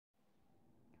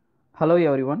Hello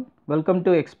everyone, welcome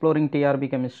to Exploring TRB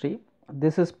Chemistry.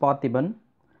 This is Parthiban.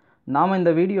 நாம்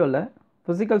இந்த வீடியோவில்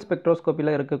physical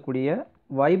ஸ்பெக்ட்ரோஸ்கோப்பியில் இருக்கக்கூடிய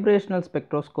வைப்ரேஷனல்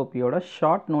ஸ்பெக்ட்ரோஸ்கோப்பியோட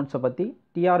ஷார்ட் நோட்ஸை பற்றி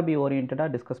டிஆர்பி ஓரியன்டாக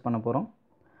டிஸ்கஸ் பண்ண போகிறோம்.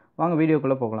 வாங்க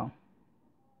வீடியோக்குள்ளே போகலாம்.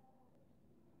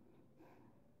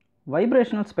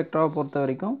 வைப்ரேஷனல் ஸ்பெக்ட்ராவை பொறுத்த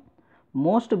வரைக்கும்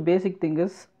most basic thing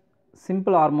is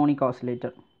simple harmonic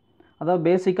oscillator. அதாவது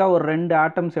பேசிக்காக ஒரு ரெண்டு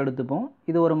ஆட்டம்ஸ் எடுத்துப்போம்,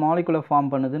 இது ஒரு மாலிகுலை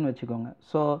ஃபார்ம் பண்ணுதுன்னு வச்சுக்கோங்க.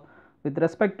 So with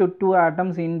respect to two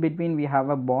atoms in between we have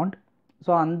a bond.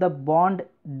 So on the bond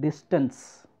distance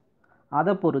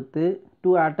அதை பொறுத்து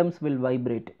two atoms will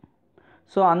vibrate.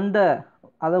 So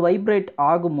அதை vibrate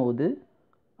ஆகும்போது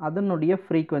அதனுடைய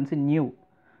frequency nu.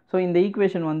 ஸோ இந்த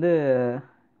ஈக்குவேஷன்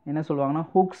என்ன சொல்லுவாங்கன்னா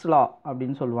ஹூக்ஸ் லா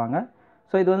அப்படின்னு சொல்லுவாங்க.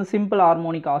 ஸோ இது சிம்பிள்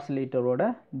ஹார்மோனிக் ஆசிலேட்டரோட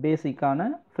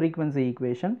பேசிக்கான frequency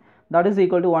equation. That is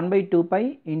equal to 1/2 pi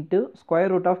into square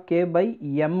root of k by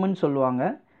mன்னு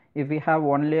சொல்லுவாங்க if we have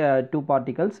only two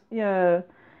particles.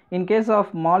 In case of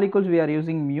molecules we are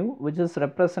using mu, which is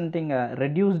representing a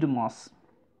reduced mass.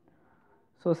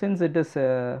 So since it is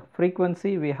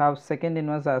frequency, we have second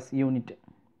inverse as unit.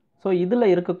 So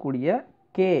இதில் இருக்கக்கூடிய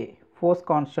k force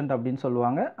constant அப்படின்னு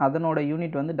சொல்லுவாங்க, அதனோட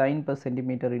unit dyne per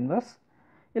centimeter inverse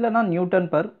இல்லைனா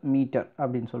Newton per meter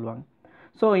அப்படின்னு சொல்லுவாங்க.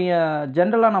 So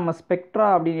ஜென்ரலாக நம்ம ஸ்பெக்ட்ரா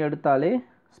அப்படின்னு எடுத்தாலே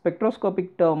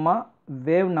ஸ்பெக்ட்ரோஸ்கோபிக் டேர்மாக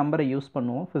வேவ் நம்பரை யூஸ்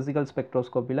பண்ணுவோம் ஃபிசிக்கல்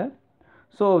ஸ்பெக்ட்ரோஸ்கோப்பியில்.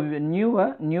 ஸோ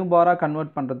நியூ பாராக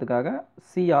கன்வெர்ட் பண்ணுறதுக்காக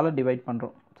சியால் டிவைட்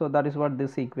பண்ணுறோம். So that is what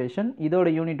this equation. இதோட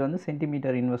யூனிட்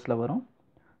சென்டிமீட்டர் இன்வெர்ஸில் வரும்.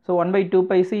 So 1/2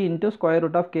 pi c into square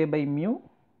root of k by mu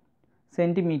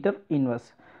centimeter inverse.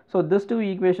 So these two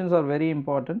equations are very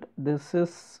important.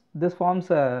 This forms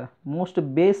a most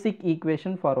basic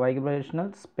equation for vibrational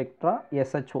spectra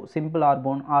SHO, simple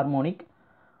harmonic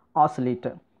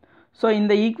oscillator. So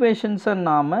இந்த ஈக்குவேஷன்ஸை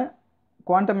நாம்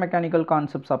quantum mechanical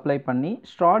concepts apply பண்ணி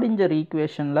ஸ்ட்ராடிஞ்சர்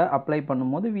ஈக்குவேஷனில் apply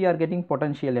பண்ணும்போது we are getting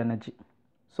potential energy.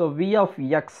 So V of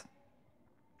x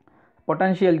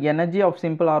potential energy of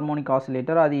simple harmonic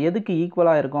oscillator அது எதுக்கு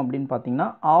ஈக்குவலாக இருக்கும் அப்படின்னு பார்த்தீங்கன்னா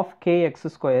ஆஃப் kx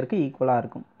ஸ்கொயருக்கு ஈக்குவலாக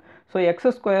இருக்கும். ஸோ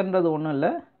எக்ஸ் ஸ்கொயர்ன்றது ஒன்றும்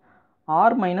இல்லை,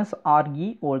 r minus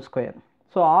re whole square.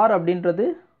 So r அப்படின்றது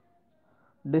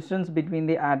distance between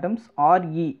the atoms,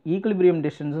 re equilibrium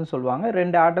distance சொல்லுவாங்க.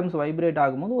 ரெண்டு ஆட்டம்ஸ் வைப்ரேட்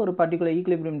ஆகும்போது ஒரு பர்டிகுலர்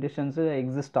ஈக்குலிபிரியம் டிஸ்டன்ஸு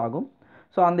எக்ஸிஸ்ட் ஆகும்.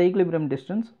 ஸோ அந்த ஈக்குலிபிரியம்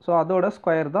டிஸ்டன்ஸ், ஸோ அதோட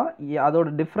ஸ்கொயர் தான், அதோட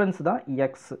டிஃப்ரென்ஸ் தான்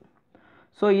எக்ஸ்.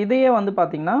 ஸோ இதையே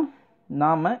பார்த்திங்கன்னா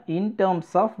நாம் இன்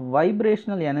டேர்ம்ஸ் ஆஃப்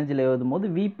வைப்ரேஷனல் எனர்ஜியில் எழுதும்போது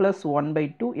v plus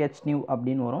 1/2 h nu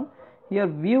அப்படின்னு வரும்.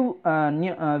 Here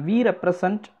v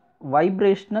represent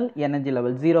vibrational energy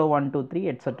level 0 1 2 3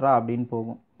 etcetera அப்படின்னு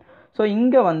போகும். ஸோ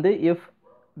இங்கே if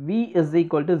v is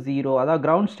equal to 0, அதாவது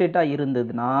கிரவுண்ட் ஸ்டேட்டாக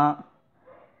இருந்ததுன்னா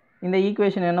இந்த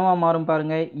ஈக்குவேஷன் என்னவா மாறும்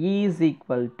பாருங்கள், E is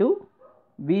equal to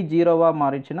v 0வாக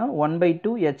மாறிச்சுன்னா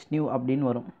 1/2 h nu அப்படின்னு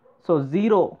வரும். ஸோ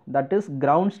 0 தட் இஸ்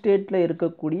கிரவுண்ட் ஸ்டேட்டில்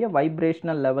இருக்கக்கூடிய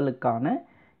வைப்ரேஷனல் லெவலுக்கான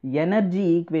எனர்ஜி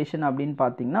ஈக்குவேஷன் அப்படின்னு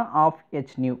பார்த்தீங்கன்னா ஆஃப்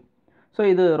h nu. ஸோ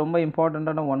இது ரொம்ப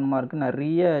இம்பார்ட்டண்ட்டான 1 மார்க்.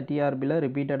 நிறைய டிஆர்பியில்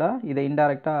ரிப்பீட்டடாக இதை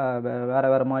இன்டெரக்டாக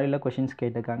வேறு மாதிரியில் கொஷின்ஸ்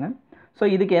கேட்டிருக்காங்க. ஸோ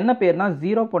இதுக்கு என்ன பேர்னா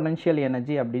ஜீரோ பொட்டன்ஷியல்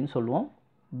எனர்ஜி அப்படின்னு சொல்லுவோம்.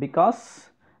 because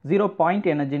 0 point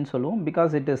energy ன்னு சொல்லுவோம்,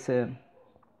 because it is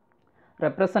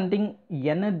representing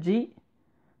energy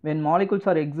when molecules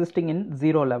are existing in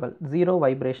zero level, zero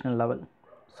vibrational level.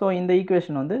 So இந்த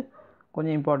ஈக்குவேஷன்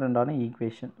கொஞ்சம் இம்பார்ட்டண்ட்டான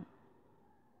equation.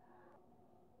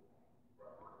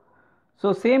 So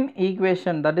same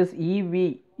equation that is EV,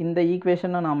 இந்த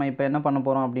ஈக்குவேஷனை நாம் இப்போ என்ன பண்ண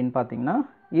போகிறோம் அப்படின்னு பார்த்தீங்கன்னா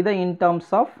இதை in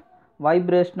terms of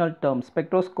vibrational term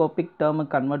spectroscopic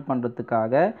டேர்முக்கு convert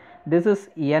பண்ணுறதுக்காக திஸ் இஸ்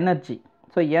எனர்ஜி.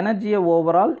 ஸோ எனர்ஜியை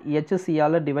ஓவரால்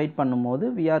HCயால் டிவைட் பண்ணும்போது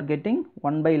we are getting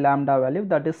 1/λ value,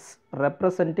 that is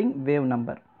representing wave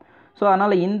number. So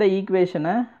அதனால் இந்த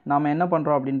ஈக்குவேஷனை நாம் என்ன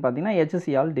பண்ணுறோம் அப்படின்னு பார்த்தீங்கன்னா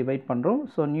HCயால் டிவைட் பண்ணுறோம்.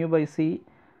 So new by C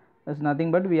is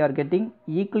nothing but we are getting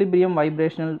equilibrium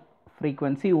vibrational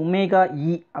frequency omega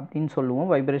E அப்படின்னு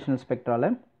சொல்லுவோம் வைப்ரேஷனல்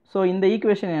ஸ்பெக்ட்ராவில். ஸோ இந்த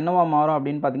ஈக்குவேஷன் என்னவா மாறும்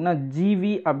அப்படின்னு பார்த்தீங்கன்னா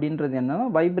GV அப்படின்றது என்னன்னா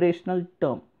vibrational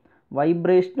term,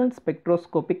 vibrational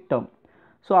spectroscopic term.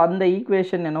 So அந்த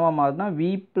ஈக்குவேஷன் என்னவா மாறுதுன்னா v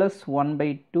plus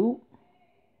 1/2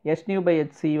 h nu by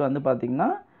hc பார்த்திங்கன்னா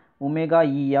ஒமேகா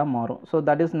ஈயாக மாறும். So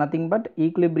that is nothing but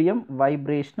equilibrium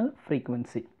vibrational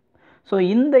frequency. So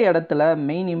இந்த இடத்துல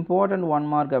மெயின் இம்பார்ட்டன்ட் 1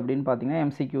 மார்க் அப்படின்னு பார்த்தீங்கன்னா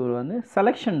MCQ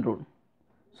selection rule.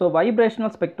 So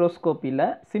vibrational ஸ்பெக்ட்ரோஸ்கோப்பியில்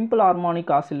simple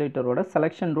harmonic ஆசிலேட்டரோட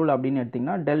selection rule அப்படின்னு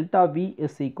எடுத்திங்கன்னா delta V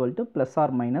is equal to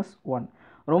 +or-1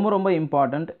 ரொம்ப ரொம்ப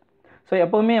இம்பார்ட்டண்ட். ஸோ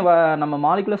எப்போவுமே நம்ம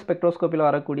மாலிகுலர் ஸ்பெக்ட்ரோஸ்கோப்பியில்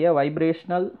வரக்கூடிய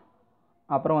வைப்ரேஷனல்,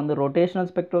 அப்புறம் rotational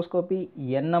spectroscopy,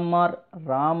 NMR,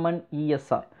 Raman,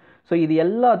 ESR, so இது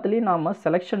எல்லாத்துலேயும் நாம்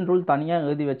செலெக்ஷன் ரூல் தனியாக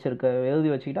எழுதி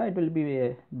வச்சுக்கிட்டா it will be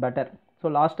better. So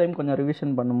last time கொஞ்சம்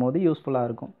ரிவிஷன் பண்ணும்போது யூஸ்ஃபுல்லாக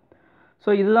இருக்கும். ஸோ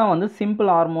இதுதான் வந்து சிம்பிள்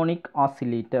ஹார்மோனிக்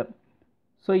ஆசிலேட்டர்.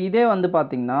 ஸோ இதே வந்து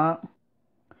பார்த்திங்கன்னா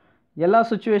எல்லா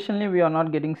சுச்சுவேஷன்லேயும் we are not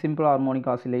getting simple harmonic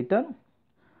oscillator.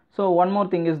 So one more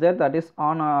thing is there, that is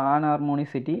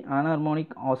anharmonicity,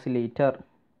 anharmonic oscillator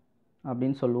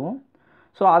அப்படின்னு சொல்லுவோம்.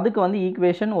 ஸோ அதுக்கு வந்து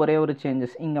ஈக்குவேஷன் ஒரே ஒரு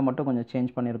சேஞ்சஸ் இங்கே மட்டும் கொஞ்சம்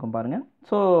சேஞ்ச் பண்ணியிருக்கோம் பாருங்கள்.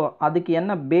 ஸோ அதுக்கு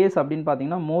என்ன பேஸ் அப்படின்னு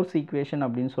பார்த்தீங்கன்னா மோர்ஸ் ஈக்குவேஷன்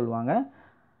அப்படின்னு சொல்லுவாங்க.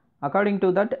 According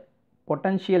to that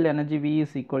potential energy V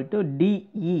is equal to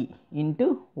dE into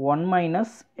 1 minus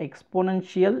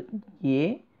exponential A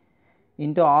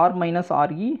into R minus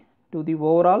RE to the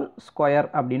overall square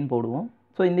அப்படின்னு போடுவோம்.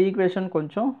 ஸோ இந்த ஈக்குவேஷன்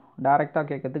கொஞ்சம் டைரெக்டாக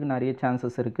கேட்கறதுக்கு நிறைய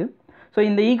சான்சஸ் இருக்குது. ஸோ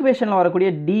இந்த ஈக்குவேஷனில் வரக்கூடிய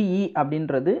டிஇ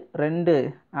அப்படின்றது ரெண்டு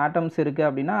ஆட்டம்ஸ் இருக்குது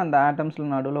அப்படின்னா அந்த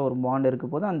ஆட்டம்ஸில் நடுவில் ஒரு பாண்ட் இருக்க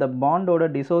போது அந்த பாண்டோட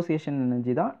டிசோசியேஷன்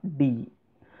எனர்ஜி தான் DE.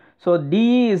 So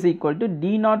DE is equal to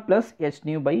D not plus H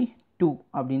new by 2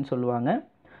 அப்படின்னு சொல்லுவாங்க.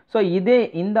 ஸோ இதே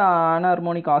இந்த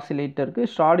அன்ஹார்மோனிக் ஆசிலேட்டருக்கு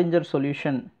ஷ்ராடிஞ்சர்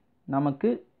சொல்யூஷன் நமக்கு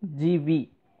ஜிவி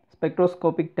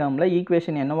ஸ்பெக்ட்ரோஸ்கோபிக் டேர்மில்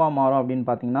ஈக்குவேஷன் என்னவா மாறும் அப்படின்னு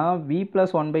பார்த்தீங்கன்னா வி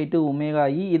ப்ளஸ் 1/2 ஒமேகா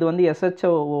இ, இது வந்து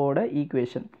எஸ்ஹெச்ஓவோட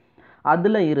ஈக்குவேஷன்,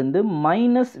 அதில் இருந்து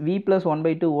minus we plus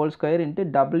 1/2 whole square into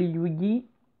WE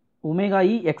omega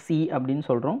இ எக்ஸ்இ அப்படின்னு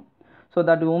சொல்கிறோம். So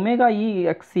that omega E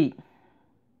எக்ஸ்இ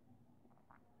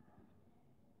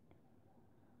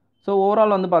so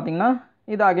overall வந்து பார்த்திங்கன்னா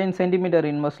இது அகைன் சென்டிமீட்டர்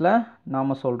இன்வர்ஸில்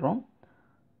நாம் சொல்கிறோம்.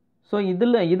 ஸோ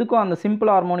இதுக்கும் அந்த சிம்பிள்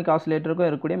ஹார்மோனிக் ஆசிலேட்டருக்கும்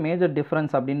இருக்கக்கூடிய மேஜர்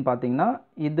டிஃப்ரென்ஸ் அப்படின்னு பார்த்தீங்கன்னா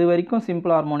இது வரைக்கும்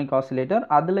சிம்பிள் ஹார்மோனிக் ஆசிலேட்டர்,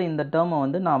 அதில் இந்த டேர்மை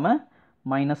வந்து நாம்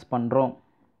மைனஸ் பண்ணுறோம்.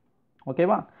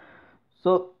 ஓகேவா?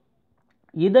 ஸோ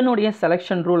இதனுடைய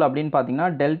செலெக்ஷன் ரூல் அப்படின்னு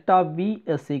பார்த்தீங்கன்னா delta we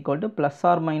is equal to plus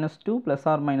R minus 2 plus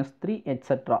R minus 3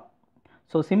 etcetera.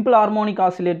 So simple harmonic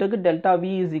ஆசிலேட்டருக்கு delta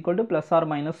we is equal to plus R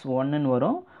minus 1ன்னு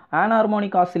வரும்.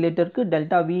 Anharmonic ஆசிலேட்டருக்கு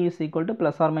delta we is equal to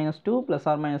plus R minus 2 plus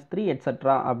R minus 3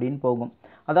 etcetera அப்படின்னு போகும்.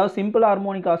 அதாவது simple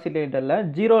harmonic ஆசிலேட்டரில்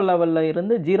 0 லெவலில்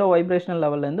இருந்து 0 vibrational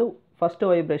லெவல்லேருந்து first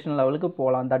vibrational லெவலுக்கு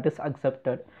போகலாம், that is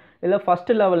accepted. இல்லை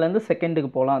first லெவல்லேருந்து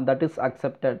செகண்டுக்கு போகலாம், தட் இஸ்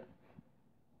அக்செப்டட்.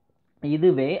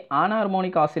 இதுவே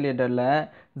அன்ஹார்மோனிக் ஆசிலேட்டரில்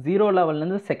 0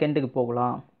 லெவல்லேருந்து செகண்டுக்கு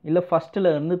போகலாம், இல்லை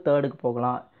ஃபஸ்ட்டில் இருந்து தேர்டுக்கு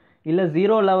போகலாம், இல்லை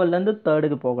 0 லெவல்லேருந்து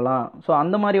தேர்டுக்கு போகலாம். ஸோ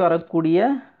அந்த மாதிரி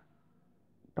வரக்கூடிய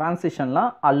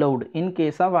ட்ரான்சிஷன்லாம் allowed in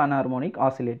case of anharmonic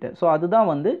oscillator. So அதுதான்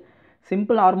வந்து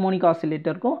சிம்பிள் ஹார்மோனிக்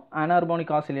ஆசிலேட்டருக்கும்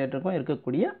அன்ஹார்மோனிக் ஆசிலேட்டருக்கும்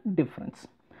இருக்கக்கூடிய டிஃப்ரென்ஸ்.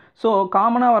 ஸோ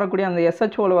காமனாக வரக்கூடிய அந்த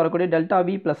எஸ்ஹெச்ஓவில் வரக்கூடிய delta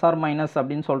we plus R minus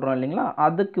அப்படின்னு சொல்கிறோம் இல்லைங்களா,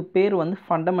 அதுக்கு பேர் வந்து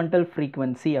ஃபண்டமெண்டல்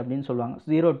ஃப்ரீக்வன்சி அப்படின்னு சொல்லுவாங்க.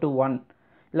 0 to 1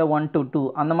 இல்லை 1 to 2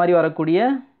 அந்த மாதிரி வரக்கூடிய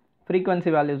ஃப்ரீக்வன்சி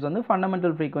வேல்யூஸ் வந்து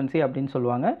ஃபண்டமெண்டல் ஃப்ரீக்வன்சி அப்படின்னு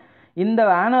சொல்லுவாங்க. இந்த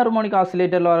அன்ஹார்மோனிக்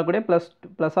ஆசிலேட்டரில் வரக்கூடிய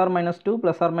plus R minus 2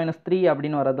 plus R minus 3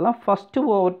 அப்படின்னு வரதெல்லாம் first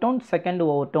over tone second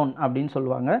over tone அப்படின்னு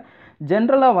சொல்லுவாங்க.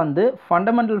 ஜென்ரலாக வந்து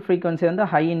ஃபண்டமெண்டல் ஃப்ரீக்வன்சி வந்து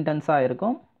ஹை இன்டென்ஸாக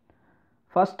இருக்கும்.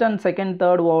 First and second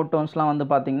third over டோன்ஸ்லாம் வந்து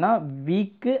பார்த்திங்கன்னா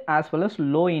week as well as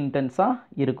low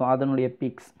இன்டென்ஸாக இருக்கும் அதனுடைய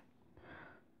peaks.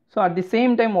 So at the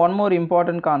same time one more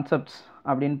important concepts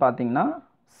அப்படின்னு பார்த்தீங்கன்னா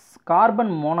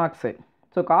கார்பன் மோனாக்சைடு.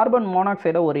 ஸோ கார்பன்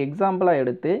மோனாக்சைடை ஒரு எக்ஸாம்பிளாக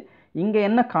எடுத்து இங்கே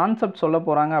என்ன கான்செப்ட் சொல்ல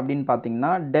போகிறாங்க அப்படின்னு பார்த்தீங்கன்னா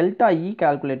டெல்டா இ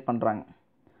கால்குலேட் பண்ணுறாங்க.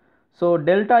 ஸோ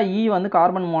டெல்டா இ வந்து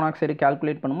கார்பன் மோனாக்சைடு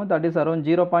கால்குலேட் பண்ணும்போது that is around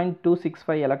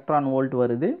 0.265 electron volt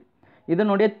வருது.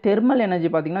 இதனுடைய தெர்மல் எனர்ஜி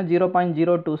பார்த்திங்கன்னா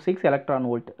 0.026 எலக்ட்ரான்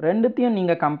வோல்ட். ரெண்டுத்தையும்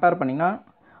நீங்கள் கம்பேர் பண்ணிங்கன்னா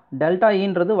delta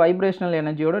இன்றது vibrational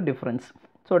எனர்ஜியோட difference.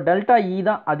 So delta இ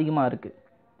தான் அதிகமாக இருக்குது.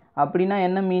 அப்படின்னா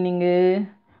என்ன மீனிங்கு?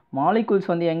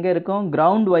 மாலிகூல்ஸ் வந்து எங்கே இருக்கும்?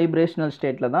 கிரவுண்ட் வைப்ரேஷனல்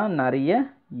ஸ்டேட்டில் தான் நிறைய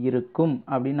இருக்கும்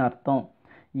அப்படின்னு அர்த்தம்.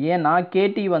 ஏன்னா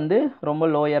கேடி வந்து ரொம்ப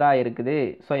லோயராக இருக்குது.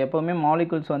 ஸோ எப்போவுமே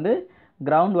மாலிகூல்ஸ் வந்து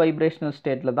கிரவுண்ட் வைப்ரேஷனல்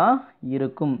ஸ்டேட்டில் தான்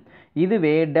இருக்கும்.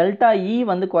 இதுவே டெல்டா இ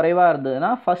வந்து குறைவாக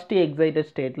இருந்ததுன்னா ஃபஸ்ட்டு எக்ஸைட்டட்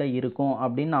ஸ்டேட்டில் இருக்கும்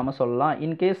அப்படின்னு நாம் சொல்லலாம்.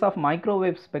 இன் கேஸ் ஆஃப்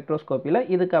மைக்ரோவேவ் ஸ்பெக்ட்ரோஸ்கோப்பியில்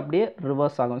இதுக்கு அப்படியே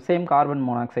ரிவர்ஸ் ஆகும், சேம் கார்பன்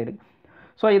மோனாக்சைடு.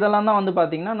 ஸோ இதெல்லாம் தான் வந்து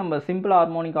பார்த்திங்கன்னா நம்ம சிம்பிள்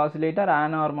ஹார்மோனிக் ஆசிலேட்டர்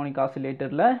அன்ஹார்மோனிக்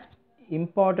ஆசிலேட்டரில்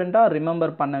இம்பார்ட்டண்ட்டாக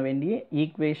ரிமெம்பர் பண்ண வேண்டிய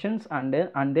equations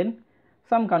and then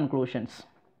some conclusions.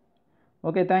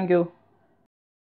 Okay, thank you.